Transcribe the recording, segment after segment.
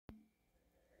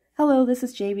Hello, this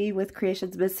is Jamie with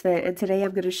Creations Misfit, and today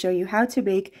I'm going to show you how to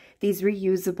make these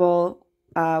reusable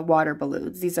water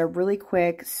balloons. These are really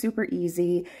quick, super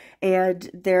easy,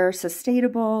 and they're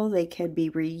sustainable. They can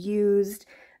be reused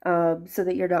so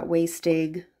that you're not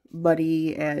wasting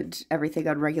money and everything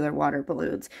on regular water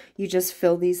balloons. You just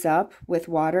fill these up with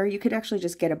water. You can actually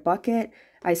just get a bucket.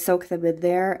 I soak them in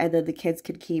there, and then the kids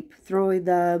can keep throwing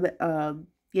them,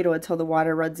 until the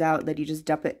water runs out, and then you just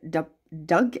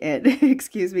dunk it,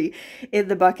 excuse me, in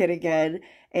the bucket again,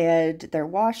 and they're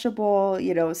washable,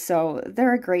 so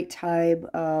they're a great time,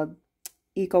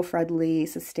 eco-friendly,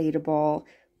 sustainable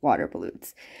water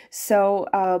balloons. So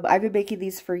I've been making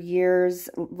these for years,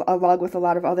 along with a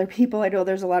lot of other people. I know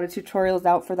there's a lot of tutorials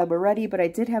out for them already, but I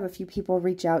did have a few people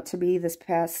reach out to me this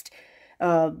past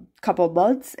couple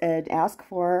months and ask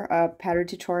for a pattern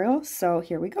tutorial. So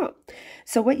here we go.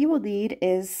 So what you will need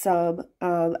is some,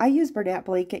 I use Bernat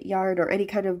Blanket yarn or any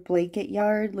kind of blanket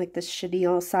yarn like the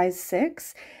chenille size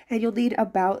 6, and you'll need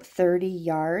about 30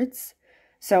 yards.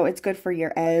 So it's good for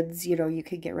your ends, you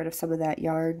can get rid of some of that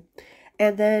yarn.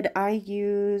 And then I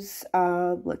use,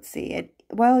 let's see,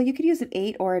 well, you could use an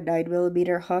 8 or a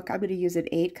 9mm hook. I'm going to use an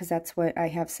 8 because that's what I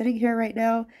have sitting here right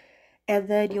now. And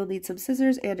then you'll need some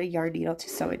scissors and a yarn needle to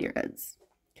sew in your ends.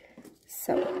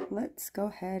 So let's go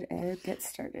ahead and get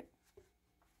started.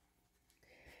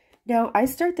 Now I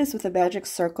start this with a magic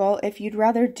circle. If you'd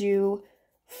rather do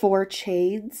 4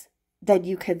 chains, then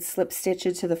you can slip stitch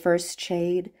into the first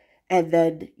chain and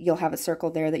then you'll have a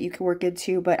circle there that you can work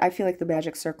into, but I feel like the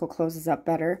magic circle closes up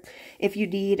better. If you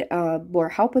need more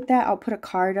help with that, I'll put a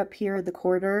card up here in the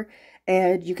corner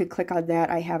and you can click on that.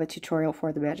 I have a tutorial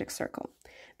for the magic circle.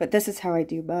 But this is how I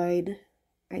do mine.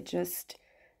 I just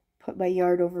put my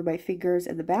yarn over my fingers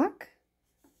in the back,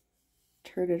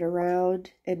 turn it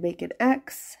around and make an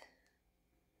X.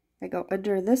 I go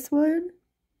under this one,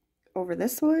 over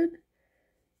this one,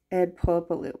 and pull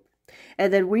up a loop.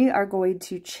 And then we are going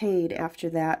to chain after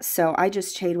that. So I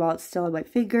just chain while it's still on my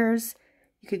fingers.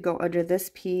 You can go under this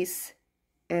piece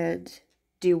and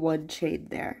do 1 chain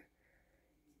there.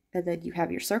 And then you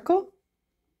have your circle.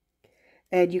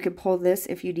 And you can pull this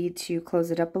if you need to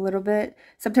close it up a little bit.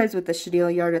 Sometimes with the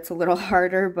chenille yarn it's a little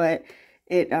harder, but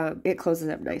it closes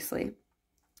up nicely.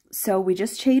 So we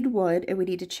just chained 1 and we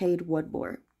need to chain 1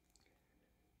 more.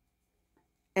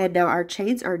 And now our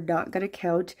chains are not going to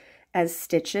count as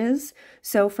stitches.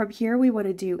 So from here we want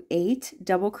to do 8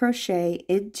 double crochet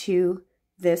into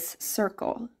this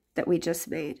circle that we just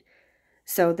made.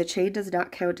 So the chain does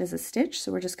not count as a stitch,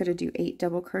 so we're just going to do 8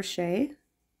 double crochet.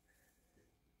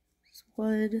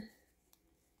 1,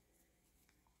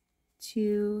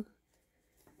 2,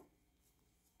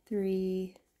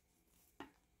 3,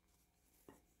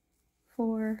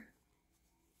 4,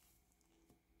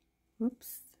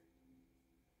 whoops,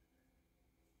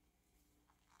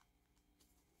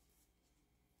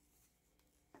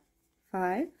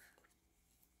 5,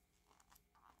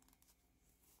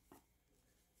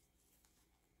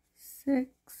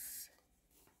 6,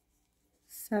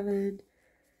 7,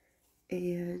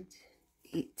 and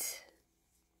 8.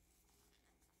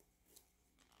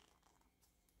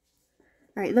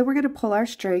 All right, then we're going to pull our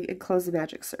string and close the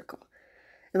magic circle.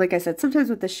 And like I said, sometimes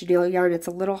with the chenille yarn, it's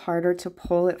a little harder to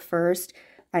pull it first.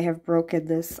 I have broken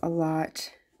this a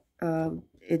lot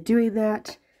in doing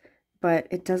that, but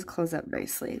it does close up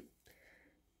nicely.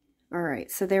 All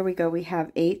right, so there we go. We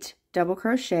have 8 double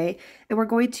crochet, and we're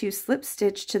going to slip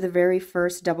stitch to the very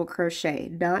first double crochet,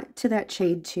 not to that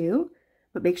chain 2,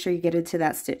 but make sure you get into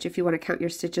that stitch. If you want to count your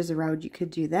stitches around, you could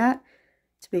do that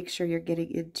to make sure you're getting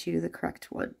into the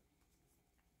correct one.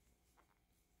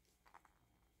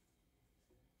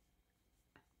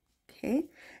 Okay,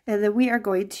 and then we are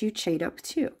going to chain up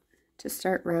 2 to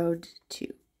start round 2.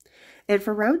 And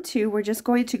for round 2, we're just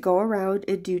going to go around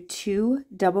and do 2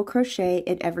 double crochet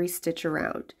in every stitch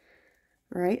around.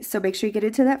 All right, so make sure you get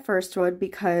into that first one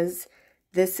because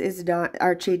this is not,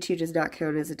 our chain 2 does not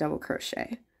count as a double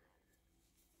crochet.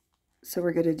 So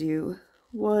we're going to do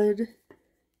 1,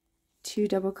 2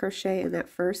 double crochet in that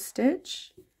first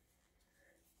stitch,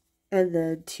 and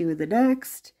then 2 in the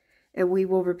next, and we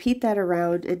will repeat that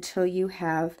around until you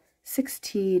have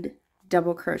 16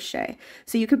 double crochet.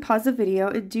 So you can pause the video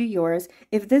and do yours.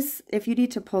 If you need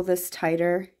to pull this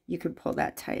tighter, you can pull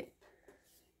that tight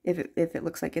if it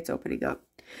looks like it's opening up.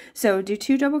 So do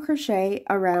 2 double crochet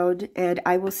around, and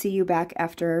I will see you back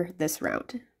after this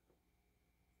round.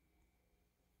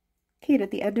 Okay, and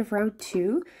at the end of round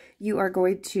 2, you are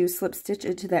going to slip stitch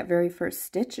into that very first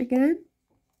stitch again,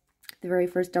 the very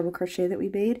first double crochet that we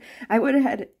made. I went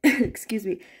ahead, excuse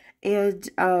me, and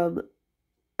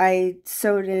I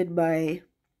sewed in my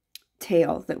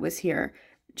tail that was here.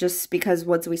 just because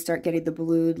once we start getting the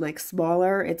balloon like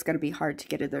smaller, it's going to be hard to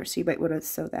get in there. So you might want to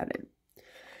sew that in.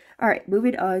 All right,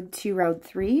 moving on to round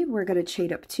 3, we're going to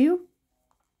chain up 2.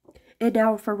 And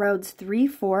now for rounds 3,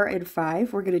 4, and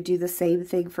 5, we're going to do the same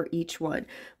thing for each one.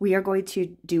 We are going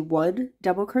to do 1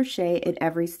 double crochet in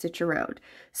every stitch around.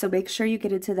 So make sure you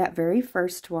get into that very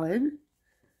first one.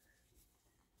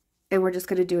 And we're just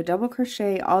going to do a double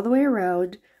crochet all the way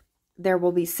around. There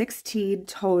will be 16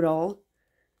 total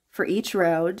for each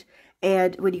round.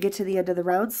 And when you get to the end of the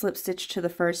round, slip stitch to the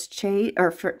first chain,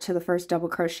 or to the first double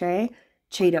crochet,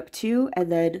 chain up 2, and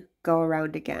then go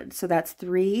around again. So that's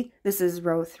 3. This is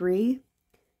row 3,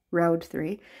 round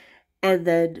 3. And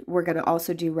then we're going to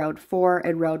also do round 4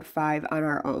 and round 5 on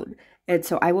our own. And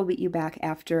so I will meet you back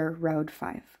after round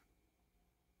 5.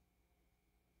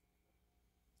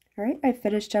 All right, I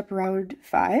finished up round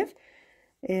 5,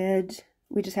 and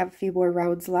we just have a few more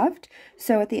rounds left.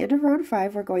 So at the end of round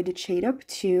 5, we're going to chain up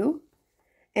 2,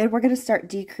 and we're going to start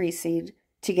decreasing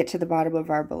to get to the bottom of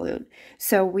our balloon.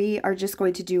 So we are just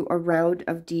going to do a round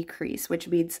of decrease, which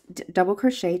means double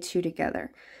crochet 2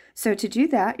 together. So to do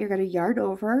that, you're going to yarn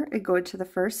over and go into the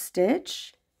first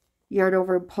stitch, yarn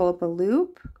over and pull up a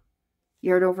loop,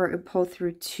 yarn over and pull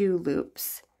through 2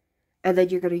 loops. And then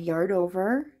you're going to yarn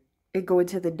over and go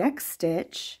into the next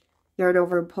stitch, yarn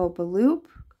over and pull up a loop,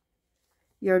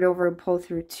 yarn over and pull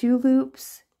through 2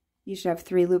 loops. You should have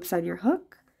 3 loops on your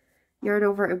hook, yarn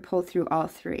over and pull through all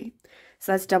 3.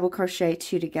 So that's double crochet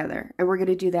 2 together. And we're going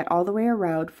to do that all the way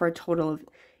around for a total of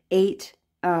 8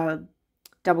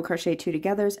 double crochet 2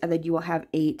 togethers, and then you will have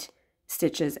 8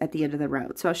 stitches at the end of the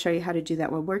round. So I'll show you how to do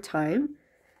that one more time.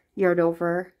 Yarn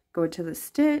over, go into the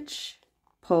stitch,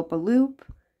 pull up a loop,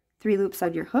 3 loops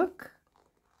on your hook,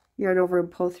 yarn over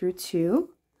and pull through 2,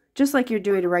 just like you're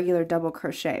doing a regular double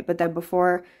crochet. But then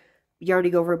before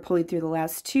yarning over and pulling through the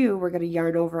last 2, we're going to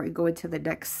yarn over and go into the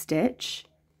next stitch,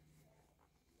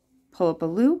 pull up a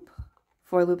loop,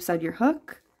 4 loops on your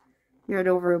hook, yarn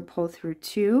over and pull through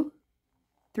 2,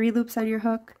 3 loops on your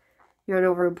hook, yarn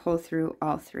over and pull through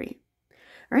all 3.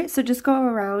 All right, so just go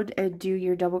around and do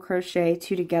your double crochet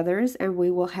 2 togethers, and we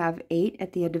will have 8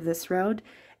 at the end of this round,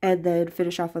 and then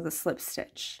finish off with a slip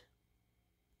stitch.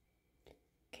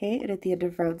 Okay, and at the end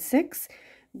of round 6,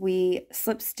 we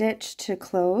slip stitch to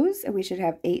close, and we should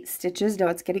have 8 stitches. Now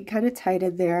it's getting kind of tight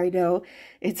in there. I know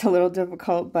it's a little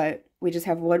difficult, but we just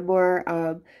have one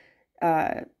more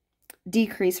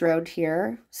decrease round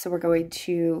here. So we're going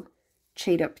to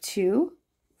chain up 2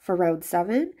 for round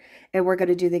 7, and we're going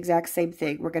to do the exact same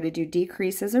thing. We're going to do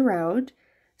decreases around,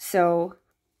 so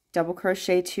double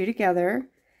crochet 2 together,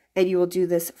 and you will do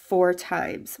this 4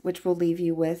 times, which will leave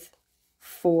you with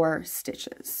 4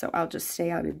 stitches. So I'll just stay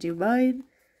on and do mine.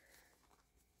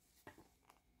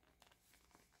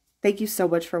 Thank you so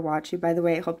much for watching. By the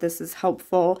way, I hope this is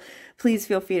helpful. Please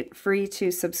feel free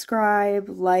to subscribe,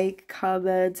 like,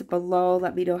 comment below.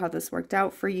 Let me know how this worked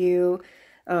out for you.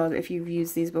 If you've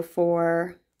used these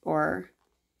before, or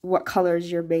what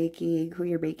colors you're making, who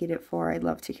you're making it for. I'd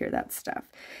love to hear that stuff.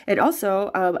 And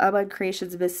also, I'm on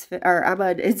Creations Misfit, or I'm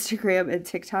on Instagram and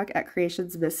TikTok at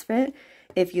Creations Misfit.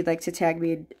 If you'd like to tag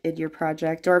me in your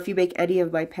project, or if you make any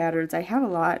of my patterns, I have a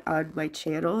lot on my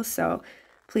channel, so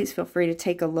please feel free to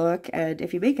take a look, and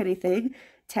if you make anything,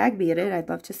 tag me in it. I'd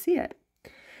love to see it.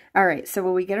 All right, so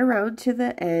when we get around to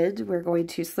the end, we're going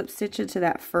to slip stitch into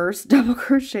that first double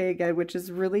crochet again, which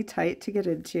is really tight to get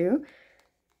into,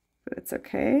 but it's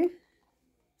okay.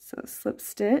 So slip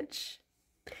stitch,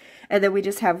 and then we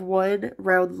just have one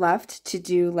round left to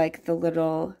do like the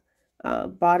little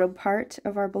bottom part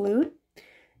of our balloon.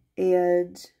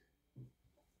 And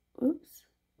oops.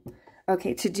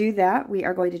 Okay, to do that, we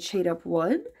are going to chain up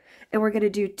 1, and we're going to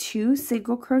do 2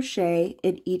 single crochet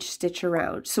in each stitch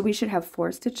around. So we should have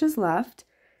 4 stitches left,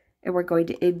 and we're going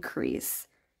to increase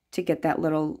to get that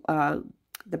little,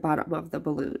 the bottom of the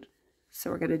balloon.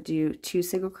 So we're going to do 2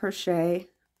 single crochet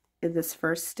in this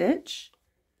first stitch,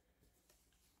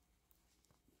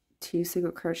 2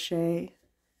 single crochet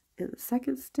in the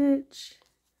second stitch,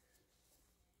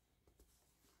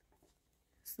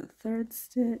 it's the third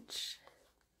stitch,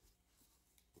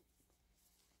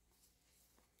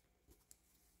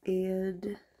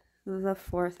 and the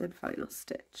fourth and final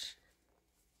stitch.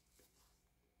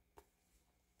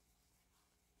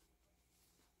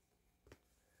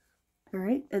 All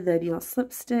right, and then you'll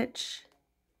slip stitch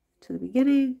to the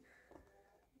beginning.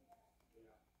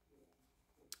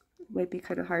 It might be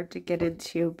kind of hard to get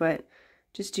into, but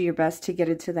just do your best to get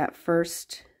into that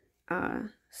first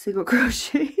single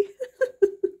crochet.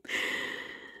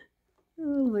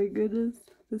 Oh my goodness.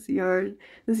 This yarn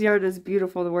is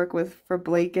beautiful to work with for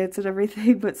blankets and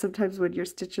everything, but sometimes when your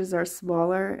stitches are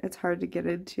smaller, it's hard to get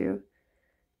into.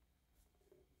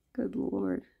 Good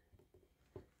Lord.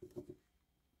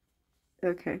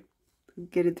 Okay, I'm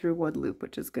getting through one loop,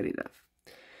 which is good enough.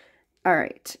 All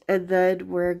right, and then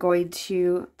we're going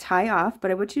to tie off,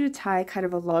 but I want you to tie kind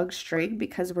of a long string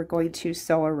because we're going to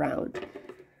sew around.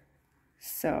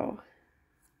 So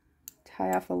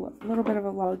tie off a little bit of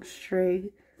a long string,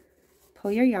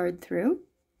 pull your yarn through,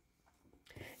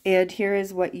 and here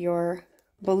is what your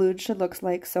balloon should look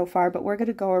like so far, but we're going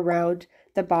to go around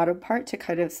the bottom part to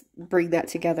kind of bring that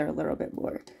together a little bit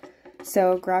more.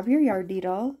 So grab your yarn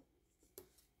needle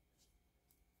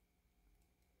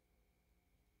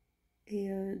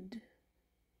and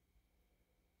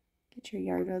get your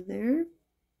yarn on there.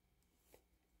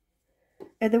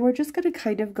 And then we're just going to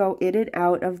kind of go in and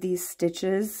out of these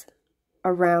stitches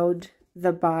around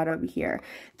the bottom here.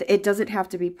 It doesn't have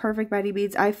to be perfect by any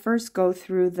means. I first go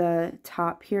through the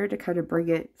top here to kind of bring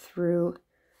it through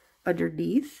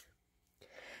underneath.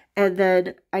 And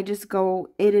then I just go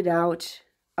in and out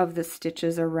of the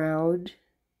stitches around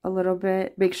a little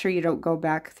bit. Make sure you don't go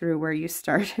back through where you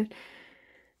started,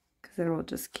 because then it will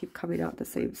just keep coming out the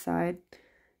same side.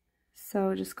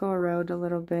 So just go around a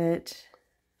little bit,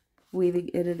 weaving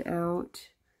in and out.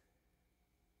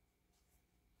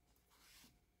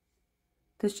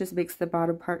 This just makes the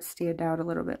bottom part stand out a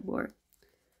little bit more.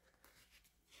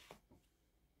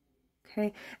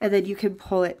 Okay, and then you can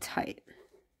pull it tight,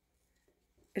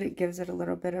 and it gives it a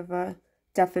little bit of a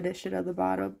definition on the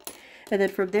bottom. And then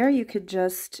from there you could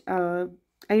just, I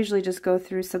usually just go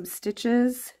through some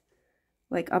stitches,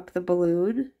 like up the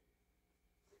balloon.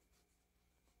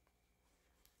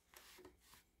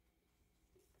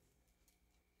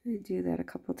 I do that a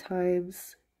couple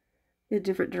times in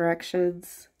different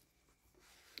directions.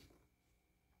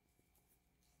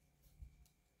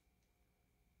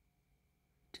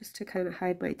 Just to kind of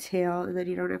hide my tail, and then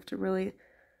you don't have to really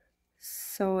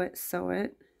sew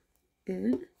it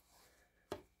in.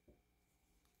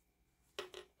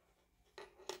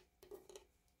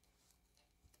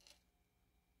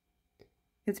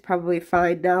 It's probably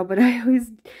fine now, but I always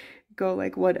go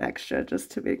like one extra just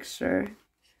to make sure.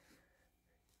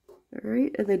 All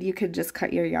right, and then you can just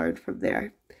cut your yarn from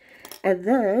there. And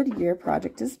then your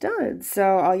project is done.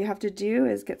 So all you have to do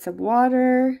is get some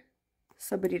water,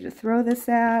 somebody to throw this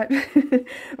at,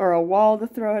 or a wall to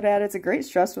throw it at. It's a great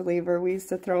stress reliever. We used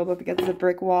to throw them up against the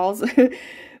brick walls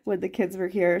when the kids were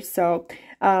here. So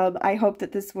I hope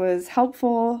that this was a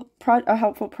helpful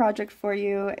project for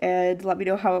you, and let me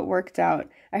know how it worked out.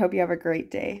 I hope you have a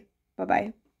great day.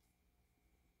 Bye-bye.